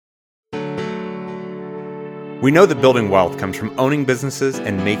We know that building wealth comes from owning businesses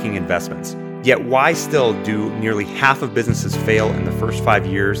and making investments. Yet why still do nearly half of businesses fail in the first 5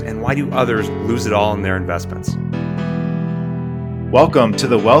 years, and why do others lose it all in their investments? Welcome to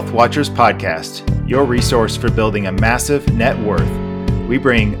the Wealth Watchers Podcast, your resource for building a massive net worth. We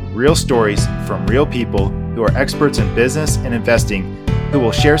bring real stories from real people who are experts in business and investing, who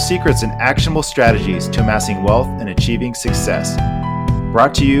will share secrets and actionable strategies to amassing wealth and achieving success.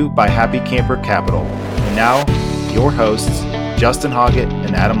 Brought to you by Happy Camper Capital. And now, your hosts, Justin Hoggett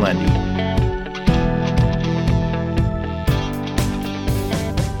and Adam Lendy.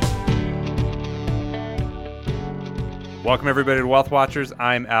 Welcome everybody to Wealth Watchers.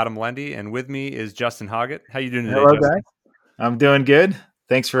 I'm Adam Lendy, and with me is Justin Hoggett. How you doing today, Hello, Justin? guys. I'm doing good.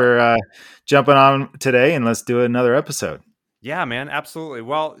 Thanks for jumping on today, and let's do another episode. Yeah, man, absolutely.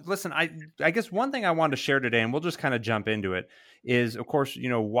 Well, listen, I guess one thing I wanted to share today, and we'll just kind of jump into it, is, of course,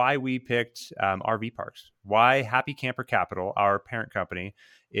 why we picked RV parks. Why Happy Camper Capital, our parent company,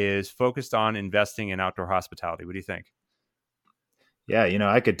 is focused on investing in outdoor hospitality. What do you think? Yeah,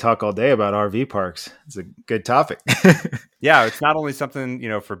 I could talk all day about RV parks. It's a good topic. Yeah, it's not only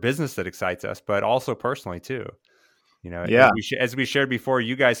something, for business that excites us, but also personally too. Yeah. As we shared before,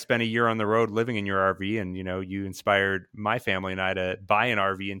 you guys spent a year on the road living in your RV, and you inspired my family and I to buy an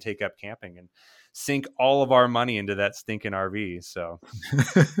RV and take up camping and sink all of our money into that stinking RV. So,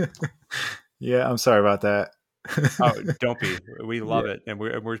 yeah, I'm sorry about that. oh, don't be. We love it, and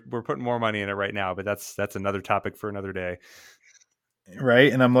we're putting more money in it right now. But that's another topic for another day.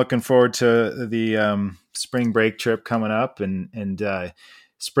 Right, and I'm looking forward to the spring break trip coming up, and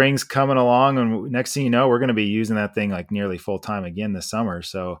spring's coming along, and next thing you know, we're going to be using that thing like nearly full time again this summer.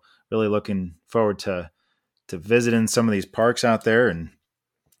 So really looking forward to visiting some of these parks out there, and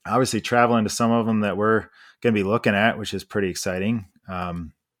obviously traveling to some of them that we're going to be looking at, which is pretty exciting.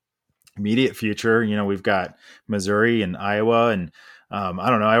 Immediate future, we've got Missouri and Iowa, and I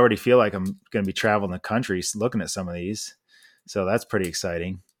don't know. I already feel like I'm going to be traveling the country looking at some of these. So that's pretty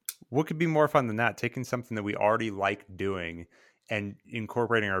exciting. What could be more fun than that? Taking something that we already like doing and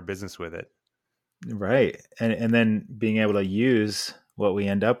incorporating our business with it. Right. And then being able to use what we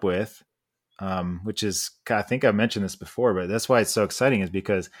end up with, which is, I think I mentioned this before, but that's why it's so exciting, is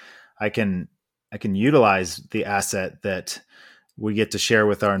because I can utilize the asset that we get to share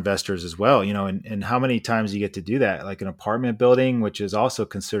with our investors as well, and how many times you get to do that, like an apartment building, which is also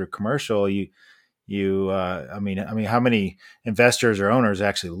considered commercial. I mean, how many investors or owners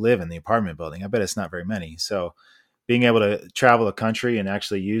actually live in the apartment building? I bet it's not very many. So being able to travel the country and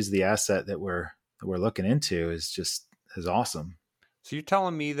actually use the asset that we're looking into is awesome. So you're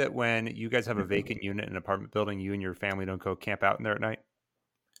telling me that when you guys have a vacant unit in an apartment building, you and your family don't go camp out in there at night?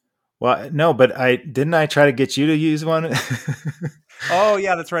 Well, no, but I try to get you to use one. Oh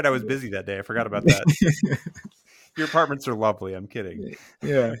yeah, that's right. I was busy that day. I forgot about that. Your apartments are lovely. I'm kidding.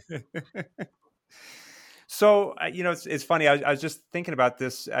 Yeah. So, it's funny. I was just thinking about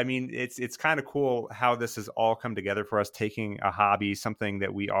this. I mean, it's kind of cool how this has all come together for us, taking a hobby, something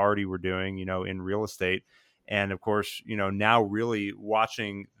that we already were doing, in real estate. And of course, now really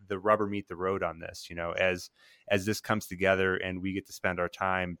watching the rubber meet the road on this, as this comes together and we get to spend our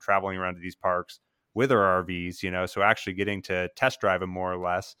time traveling around to these parks with our RVs, so actually getting to test drive them more or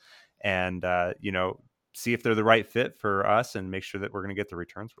less and, see if they're the right fit for us and make sure that we're going to get the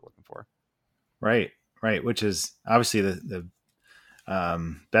returns we're looking for. Right. Which is obviously the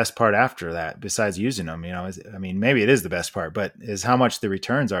best part after that, besides using them, maybe it is the best part, but is how much the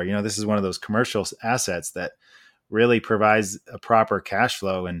returns are. This is one of those commercial assets that really provides a proper cash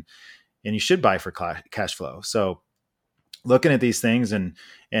flow, and you should buy for cash flow. So looking at these things and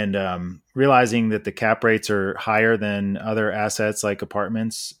realizing that the cap rates are higher than other assets like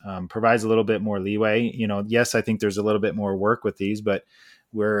apartments provides a little bit more leeway. Yes, I think there's a little bit more work with these, but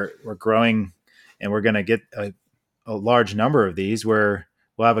we're growing, and we're going to get a large number of these where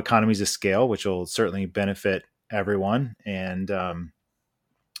we'll have economies of scale, which will certainly benefit everyone. And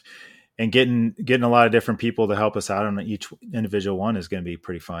getting a lot of different people to help us out on each individual one is going to be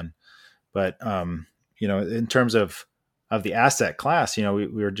pretty fun. But, in terms of the asset class, we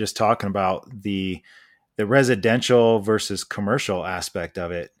were just talking about the residential versus commercial aspect of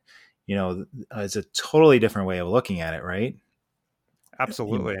it. It's a totally different way of looking at it, right?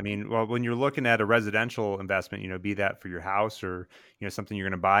 Absolutely. I mean, well, when you're looking at a residential investment, be that for your house or, something you're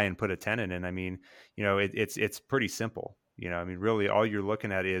going to buy and put a tenant in, I mean, it's pretty simple. Really all you're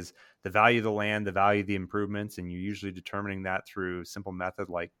looking at is the value of the land, the value of the improvements, and you're usually determining that through simple method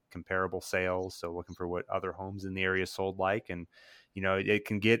like comparable sales. So looking for what other homes in the area sold like, and, it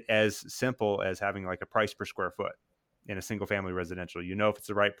can get as simple as having like a price per square foot in a single family residential. If it's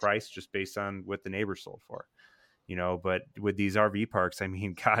the right price just based on what the neighbors sold for. But with these RV parks, I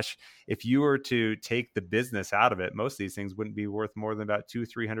mean, gosh, if you were to take the business out of it, most of these things wouldn't be worth more than about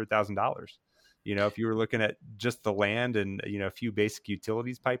 $200,000-300,000. If you were looking at just the land and, a few basic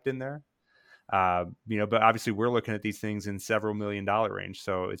utilities piped in there, but obviously we're looking at these things in several $1 million range.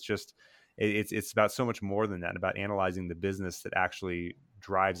 So it's just, it's about so much more than that, about analyzing the business that actually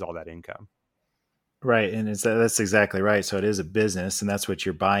drives all that income. Right. And that's exactly right. So it is a business and that's what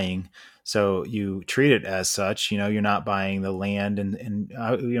you're buying. So you treat it as such, you're not buying the land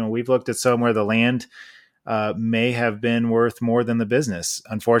and we've looked at some where the land may have been worth more than the business,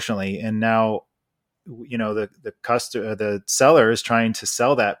 unfortunately. And now, the seller is trying to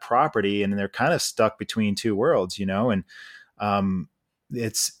sell that property and they're kind of stuck between two worlds, and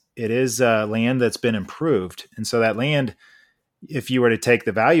it is land that's been improved. And so that land, if you were to take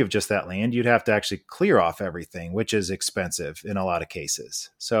the value of just that land, you'd have to actually clear off everything, which is expensive in a lot of cases.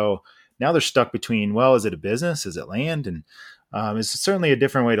 So now they're stuck between, well, is it a business? Is it land? And it's certainly a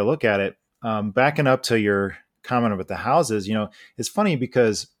different way to look at it. Backing up to your comment about the houses, it's funny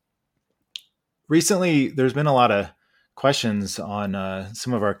because recently there's been a lot of questions on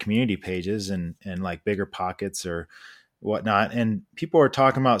some of our community pages and like Bigger Pockets or whatnot. And people are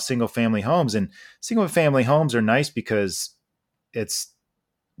talking about single family homes, and single family homes are nice because it's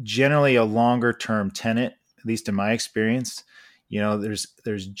generally a longer term tenant, at least in my experience.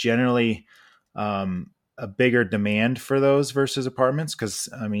 There's generally a bigger demand for those versus apartments. Cause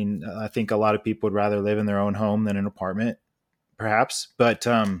I think a lot of people would rather live in their own home than an apartment perhaps. But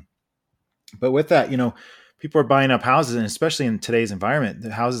with that, people are buying up houses, and especially in today's environment,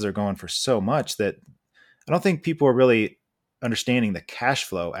 the houses are going for so much that I don't think people are really understanding the cash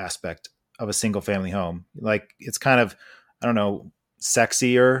flow aspect of a single family home. Like it's kind of, I don't know,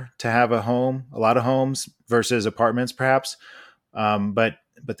 sexier to have a lot of homes versus apartments perhaps. But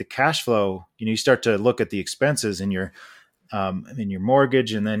the cash flow, you start to look at the expenses in your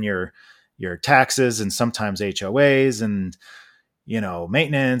mortgage and then your taxes and sometimes HOAs and,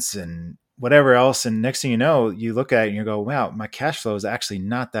 maintenance and whatever else. And next thing you know, you look at it and you go, wow, my cash flow is actually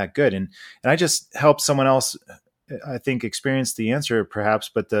not that good. And I just helped someone else, I think, experience the answer perhaps,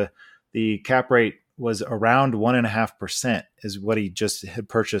 but the cap rate was around 1.5% is what he just had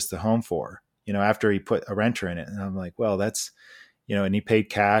purchased the home for, after he put a renter in it. And I'm like, well, that's, and he paid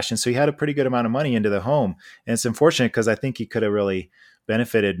cash. And so he had a pretty good amount of money into the home. And it's unfortunate because I think he could have really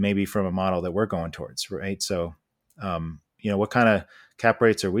benefited maybe from a model that we're going towards. Right. So, what kind of cap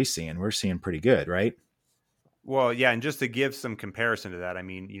rates are we seeing? We're seeing pretty good, right? Well, yeah, and just to give some comparison to that, I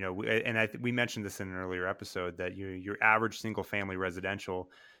mean, we mentioned this in an earlier episode that your average single family residential,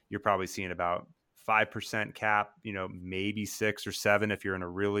 you're probably seeing about 5% cap, maybe 6 or 7 if you're in a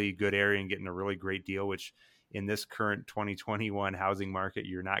really good area and getting a really great deal, which in this current 2021 housing market,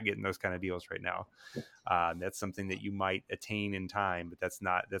 you're not getting those kind of deals right now. That's something that you might attain in time, but that's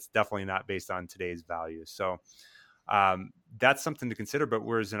definitely not based on today's values. So that's something to consider. But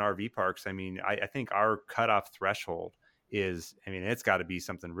whereas in RV parks, I think our cutoff threshold is, it's got to be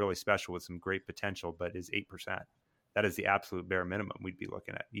something really special with some great potential, but is 8%. That is the absolute bare minimum we'd be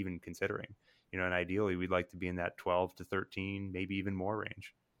looking at, even considering, and ideally we'd like to be in that 12 to 13, maybe even more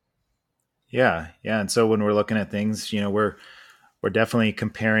range. Yeah. Yeah. And so when we're looking at things, we're definitely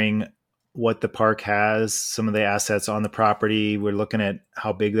comparing what the park has, some of the assets on the property. We're looking at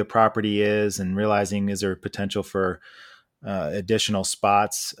how big the property is and realizing, is there potential for additional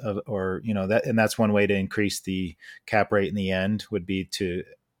spots and that's one way to increase the cap rate in the end would be to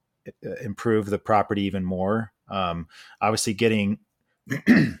improve the property even more. Obviously getting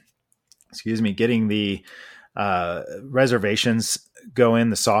the reservations going,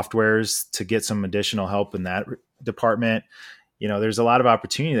 the softwares to get some additional help in that department. There's a lot of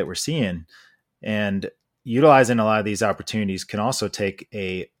opportunity that we're seeing, and utilizing a lot of these opportunities can also take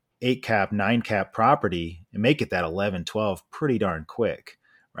a 8 cap, 9 cap property and make it that 11, 12 pretty darn quick.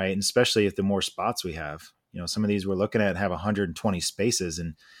 Right. And especially if the more spots we have, some of these we're looking at have 120 spaces,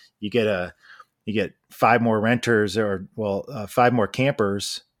 and you get 5 more renters or 5 more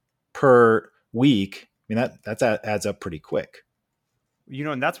campers per week. That adds up pretty quick.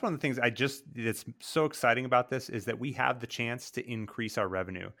 And that's one of the things that's so exciting about this is that we have the chance to increase our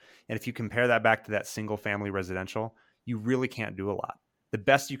revenue. And if you compare that back to that single family residential, you really can't do a lot. The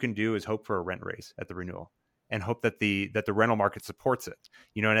best you can do is hope for a rent raise at the renewal and hope that the rental market supports it.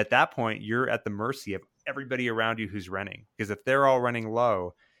 And at that point, you're at the mercy of everybody around you who's renting, because if they're all running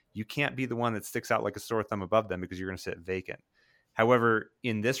low, you can't be the one that sticks out like a sore thumb above them because you're going to sit vacant. However,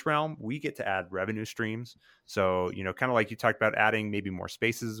 in this realm, we get to add revenue streams. So, kind of like you talked about, adding maybe more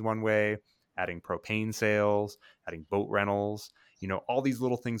spaces is one way, adding propane sales, adding boat rentals. all these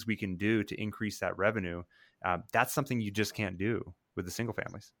little things we can do to increase that revenue. That's something you just can't do with the single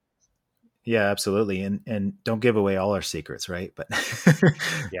families. Yeah, absolutely. And don't give away all our secrets, right? But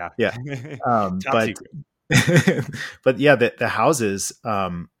yeah. yeah. Top secret. But yeah, the houses,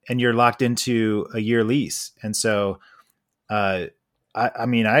 and you're locked into a year lease. And so, I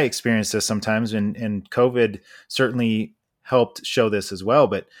mean, I experience this sometimes, and COVID certainly helped show this as well.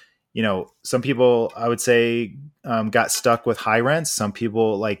 But, some people, I would say, got stuck with high rents. Some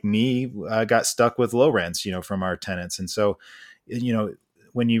people like me got stuck with low rents, from our tenants. And so,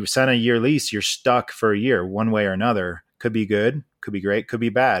 when you sign a year lease, you're stuck for a year, one way or another. Could be good, could be great, could be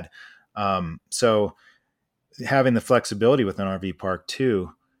bad. So having the flexibility with an RV park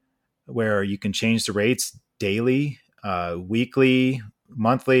too, where you can change the rates daily, weekly,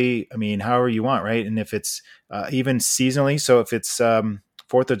 monthly, I mean, however you want, right? And if it's even seasonally, so if it's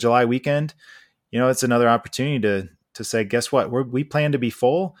 4th of July weekend, it's another opportunity to say, guess what? We plan to be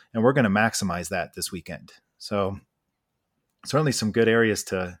full, and we're going to maximize that this weekend. So certainly some good areas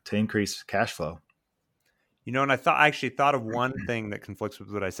to increase cash flow. And I actually thought of one thing that conflicts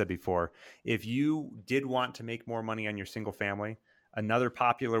with what I said before. If you did want to make more money on your single family, another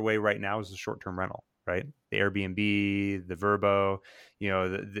popular way right now is the short-term rental, right? The Airbnb, the Vrbo,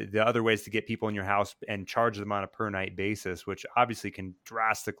 the other ways to get people in your house and charge them on a per night basis, which obviously can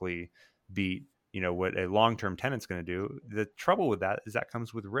drastically beat, what a long-term tenant's going to do. The trouble with that is that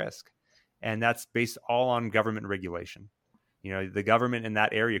comes with risk. And that's based all on government regulation. The government in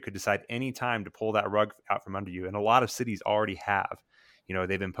that area could decide any time to pull that rug out from under you. And a lot of cities already have.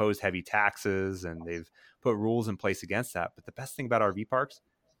 They've imposed heavy taxes and they've put rules in place against that. But the best thing about RV parks,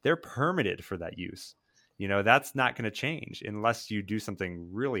 they're permitted for that use. That's not going to change unless you do something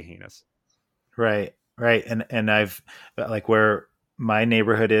really heinous. Right. And I've, like, where my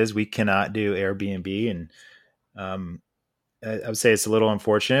neighborhood is, we cannot do Airbnb. And I would say it's a little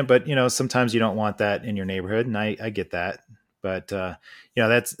unfortunate, but, sometimes you don't want that in your neighborhood. And I get that. But,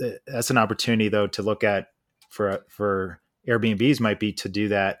 that's an opportunity, though, to look at for Airbnbs might be to do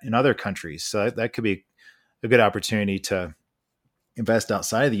that in other countries. So that could be a good opportunity to invest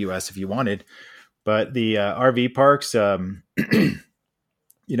outside of the U.S. if you wanted. But the RV parks,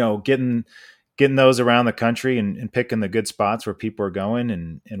 getting those around the country and picking the good spots where people are going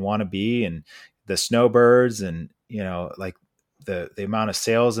and want to be, and the snowbirds, and, like the amount of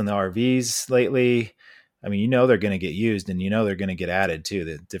sales in the RVs lately. I mean, they're going to get used, and they're going to get added to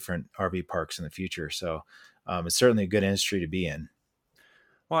the different RV parks in the future. So it's certainly a good industry to be in.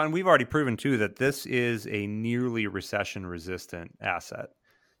 Well, and we've already proven too that this is a nearly recession-resistant asset.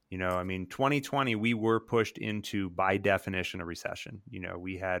 2020, we were pushed into, by definition, a recession.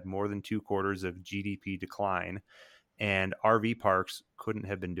 We had more than 2 quarters of GDP decline, and RV parks couldn't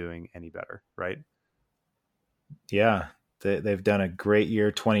have been doing any better, right? Yeah. They've done a great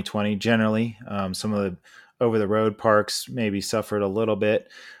year, 2020, generally. Some of the over-the-road parks maybe suffered a little bit,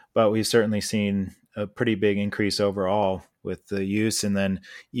 but we've certainly seen a pretty big increase overall with the use. And then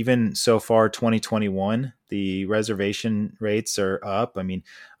even so far, 2021, the reservation rates are up. I mean,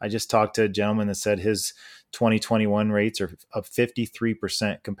 I just talked to a gentleman that said his 2021 rates are up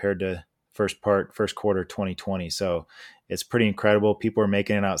 53% compared to first quarter 2020. So it's pretty incredible. People are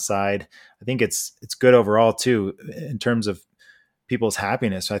making it outside. I think it's good overall too, in terms of people's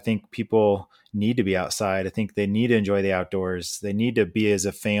happiness. I think people need to be outside. I think they need to enjoy the outdoors. They need to be as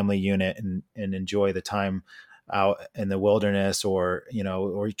a family unit and enjoy the time out in the wilderness, or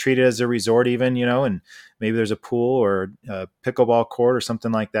treat it as a resort even, and maybe there's a pool or a pickleball court or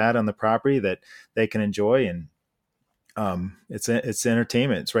something like that on the property that they can enjoy. And it's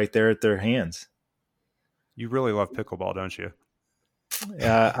entertainment. It's right there at their hands. You really love pickleball, don't you?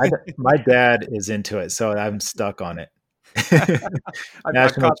 My dad is into it, so I'm stuck on it.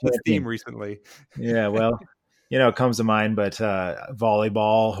 I've caught this theme recently. Yeah, well, it comes to mind, but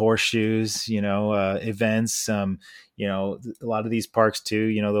volleyball, horseshoes, events. A lot of these parks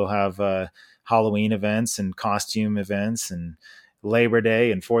too. They'll have Halloween events and costume events, and Labor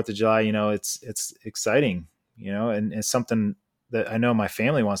Day and 4th of July. It's exciting. And it's something that I know my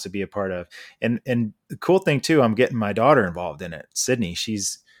family wants to be a part of. And the cool thing too, I'm getting my daughter involved in it. Sydney,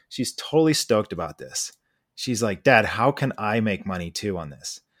 she's totally stoked about this. She's like, Dad, how can I make money too on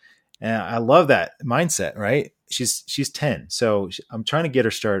this? And I love that mindset, right? She's 10. So I'm trying to get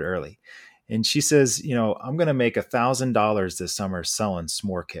her started early. And she says, I'm going to make $1,000 this summer selling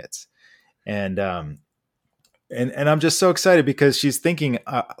s'more kits. And I'm just so excited because she's thinking,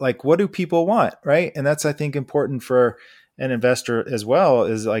 like, what do people want? Right. And that's, I think, important for an investor as well,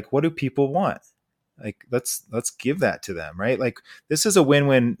 is like, what do people want? Like, let's give that to them. Right. Like, this is a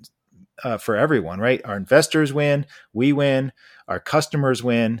win-win for everyone, right? Our investors win, we win, our customers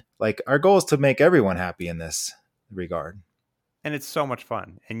win. Like our goal is to make everyone happy in this regard. And it's so much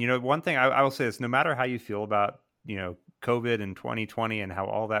fun. And, one thing I will say is no matter how you feel about, COVID and 2020 and how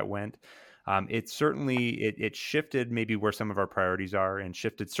all that went, it certainly, it shifted maybe where some of our priorities are and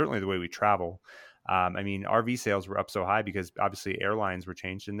shifted certainly the way we travel. I mean, RV sales were up so high because obviously airlines were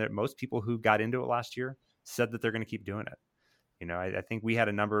changed, and that most people who got into it last year said that they're going to keep doing it. I think we had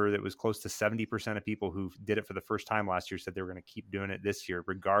a number that was close to 70% of people who did it for the first time last year said they were going to keep doing it this year,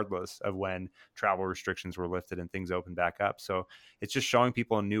 regardless of when travel restrictions were lifted and things opened back up. So it's just showing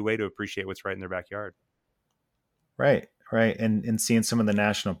people a new way to appreciate what's right in their backyard. Right. Right. And seeing some of the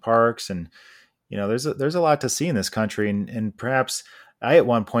national parks, and, there's a lot to see in this country. And perhaps I, at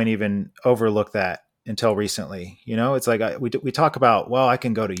one point, even overlooked that until recently. It's like we talk about, well, I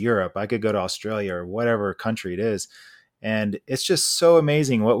can go to Europe, I could go to Australia or whatever country it is. And it's just so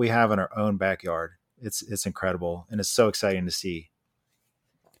amazing what we have in our own backyard. It's incredible. And it's so exciting to see.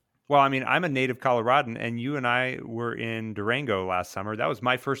 Well, I mean, I'm a native Coloradan, and you and I were in Durango last summer. That was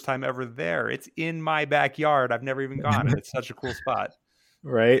my first time ever there. It's in my backyard. I've never even gone, and it's such a cool spot.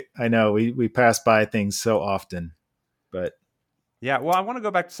 Right. I know we pass by things so often, but yeah. Well, I want to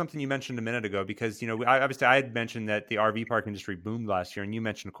go back to something you mentioned a minute ago, because, obviously I had mentioned that the RV park industry boomed last year. And you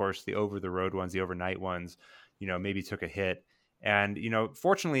mentioned, of course, the over the road ones, the overnight ones, maybe took a hit. And,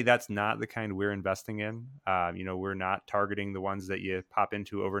 fortunately, that's not the kind we're investing in. We're not targeting the ones that you pop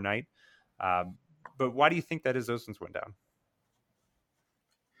into overnight. But why do you think that is those ones went down?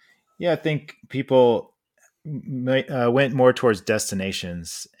 Yeah, I think people went more towards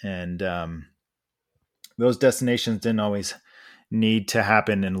destinations, and those destinations didn't always need to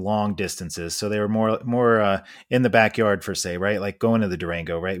happen in long distances. So they were more in the backyard, for say, right? Like going to the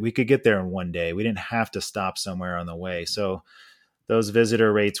Durango, right? We could get there in one day. We didn't have to stop somewhere on the way. So those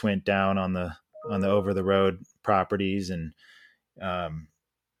visitor rates went down on the over the road properties, and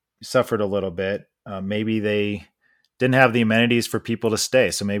suffered a little bit. Maybe they didn't have the amenities for people to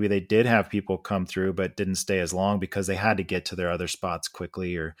stay. So maybe they did have people come through, but didn't stay as long because they had to get to their other spots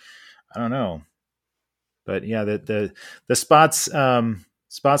quickly, or I don't know. But yeah, the spots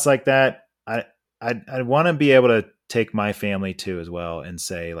like that, I want to be able to take my family to as well and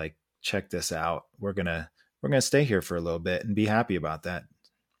say, like, check this out. We're gonna stay here for a little bit and be happy about that.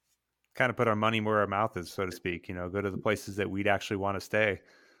 Kind of put our money where our mouth is, so to speak. Go to the places that we'd actually want to stay.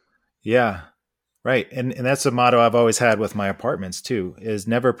 Yeah, right. And that's a motto I've always had with my apartments too: is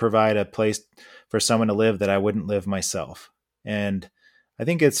never provide a place for someone to live that I wouldn't live myself. And I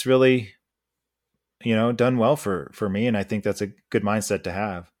think it's really, done well for me. And I think that's a good mindset to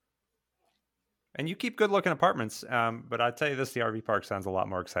have. And you keep good looking apartments. But I tell you this, the RV park sounds a lot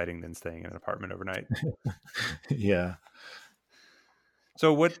more exciting than staying in an apartment overnight. Yeah.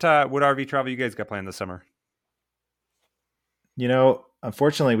 So what RV travel you guys got planned this summer?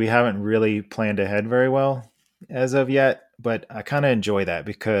 Unfortunately, we haven't really planned ahead very well as of yet, but I kind of enjoy that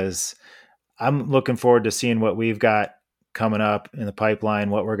because I'm looking forward to seeing what we've got coming up in the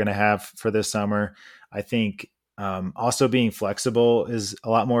pipeline, what we're going to have for this summer. I think also being flexible is a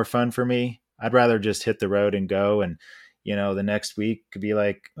lot more fun for me. I'd rather just hit the road and go, and the next week could be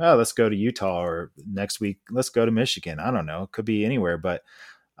like, oh, let's go to Utah, or next week let's go to Michigan. I don't know, it could be anywhere, but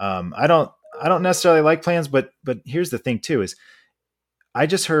I don't necessarily like plans. But here's the thing too: is I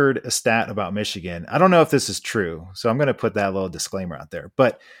just heard a stat about Michigan. I don't know if this is true, so I'm going to put that little disclaimer out there.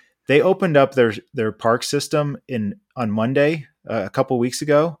 But they opened up their park system on Monday, a couple weeks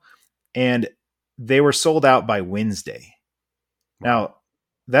ago, and they were sold out by Wednesday. Now,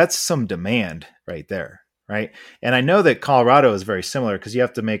 that's some demand right there, right? And I know that Colorado is very similar because you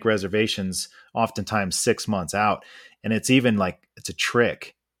have to make reservations oftentimes 6 months out, and it's even like it's a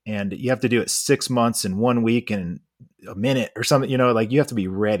trick, and you have to do it 6 months in 1 week and a minute or something, like you have to be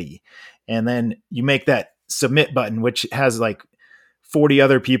ready. And then you make that submit button, which has like 40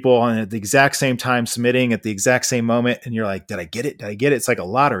 other people on at the exact same time submitting at the exact same moment. And you're like, did I get it? Did I get it? It's like a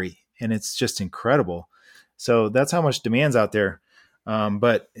lottery, and it's just incredible. So that's how much demand's out there.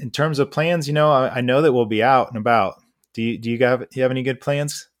 But in terms of plans, I know that we'll be out and about. Do you have any good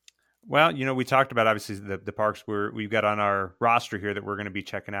plans? Well, we talked about obviously the parks we've got on our roster here that we're going to be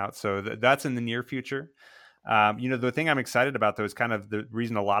checking out. So that's in the near future. The thing I'm excited about, though, is kind of the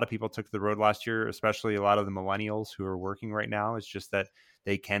reason a lot of people took the road last year, especially a lot of the millennials who are working right now, is just that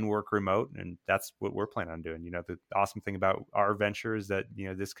they can work remote. And that's what we're planning on doing. The awesome thing about our venture is that,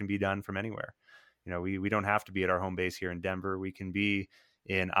 this can be done from anywhere. We don't have to be at our home base here in Denver. We can be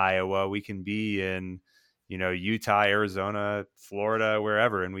in Iowa. We can be in, Utah, Arizona, Florida,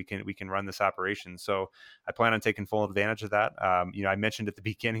 wherever, and we can run this operation. So I plan on taking full advantage of that. I mentioned at the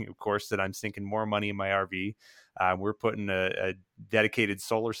beginning, of course, that I'm sinking more money in my RV. We're putting a dedicated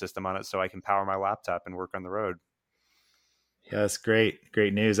solar system on it so I can power my laptop and work on the road. Yeah, that's great.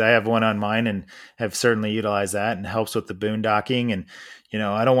 Great news. I have one on mine and have certainly utilized that, and helps with the boondocking. And,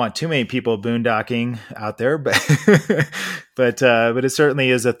 I don't want too many people boondocking out there, but, but it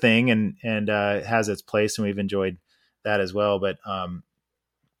certainly is a thing, and it has its place, and we've enjoyed that as well. But,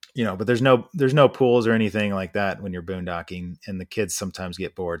 but there's no pools or anything like that when you're boondocking, and the kids sometimes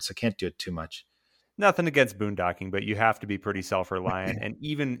get bored. So can't do it too much. Nothing against boondocking, but you have to be pretty self-reliant. And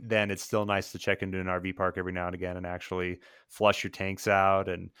even then, it's still nice to check into an RV park every now and again and actually flush your tanks out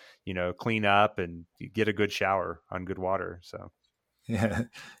and, clean up and get a good shower on good water. So, yeah,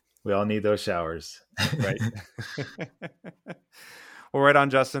 we all need those showers. Right. Well, right on,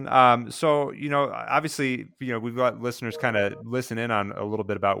 Justin. So, obviously, we've got listeners kind of listen in on a little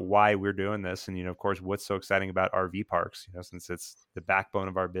bit about why we're doing this. And, of course, what's so exciting about RV parks, since it's the backbone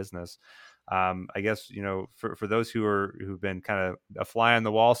of our business. I guess, for those who've been kind of a fly on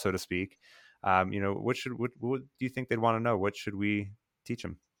the wall, so to speak, what do you think they'd want to know? What should we teach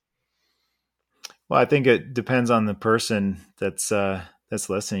them? Well, I think it depends on the person that's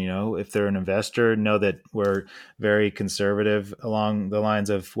listening. If they're an investor, know that we're very conservative along the lines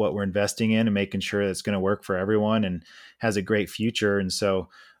of what we're investing in and making sure that it's going to work for everyone and has a great future. And so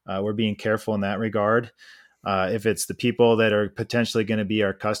we're being careful in that regard. If it's the people that are potentially going to be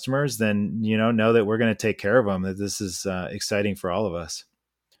our customers, then, know that we're going to take care of them, that this is exciting for all of us.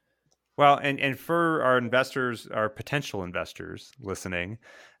 Well, and for our investors, our potential investors listening,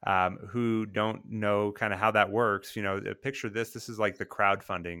 who don't know kind of how that works, picture this is like the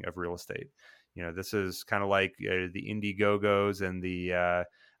crowdfunding of real estate. This is kind of like the Indiegogos and the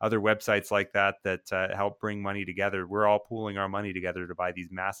other websites like that help bring money together. We're all pooling our money together to buy these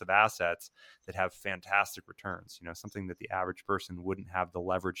massive assets that have fantastic returns, something that the average person wouldn't have the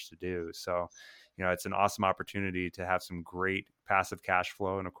leverage to do. So, it's an awesome opportunity to have some great passive cash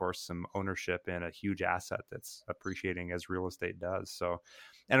flow and, of course, some ownership in a huge asset that's appreciating as real estate does. So,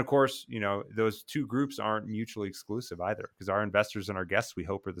 and of course, those two groups aren't mutually exclusive either, because our investors and our guests, we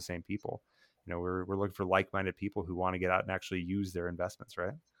hope, are the same people. We're looking for like-minded people who want to get out and actually use their investments,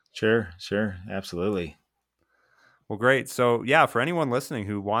 right? Sure. Absolutely. Well, great. So yeah, for anyone listening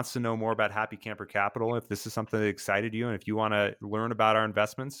who wants to know more about Happy Camper Capital, if this is something that excited you and if you want to learn about our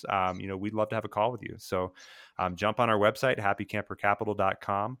investments, we'd love to have a call with you. So jump on our website,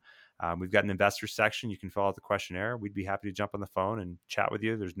 happycampercapital.com. We've got an investor section. You can fill out the questionnaire. We'd be happy to jump on the phone and chat with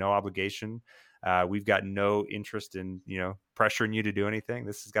you. There's no obligation. We've got no interest in, pressuring you to do anything.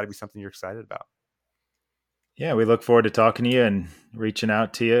 This has got to be something you're excited about. Yeah, we look forward to talking to you and reaching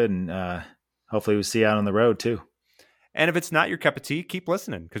out to you, and hopefully we'll see you out on the road too. And if it's not your cup of tea, keep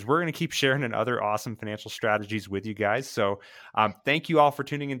listening, because we're going to keep sharing in other awesome financial strategies with you guys. So thank you all for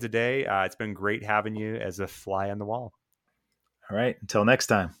tuning in today. It's been great having you as a fly on the wall. All right. Until next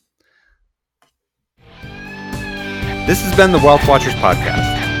time. This has been the Wealth Watchers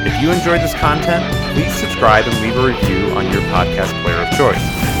Podcast. If you enjoyed this content, please subscribe and leave a review on your podcast player of choice.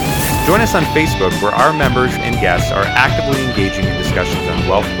 Join us on Facebook, where our members and guests are actively engaging in discussions on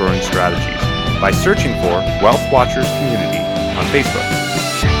wealth growing strategies by searching for Wealth Watchers Community on Facebook.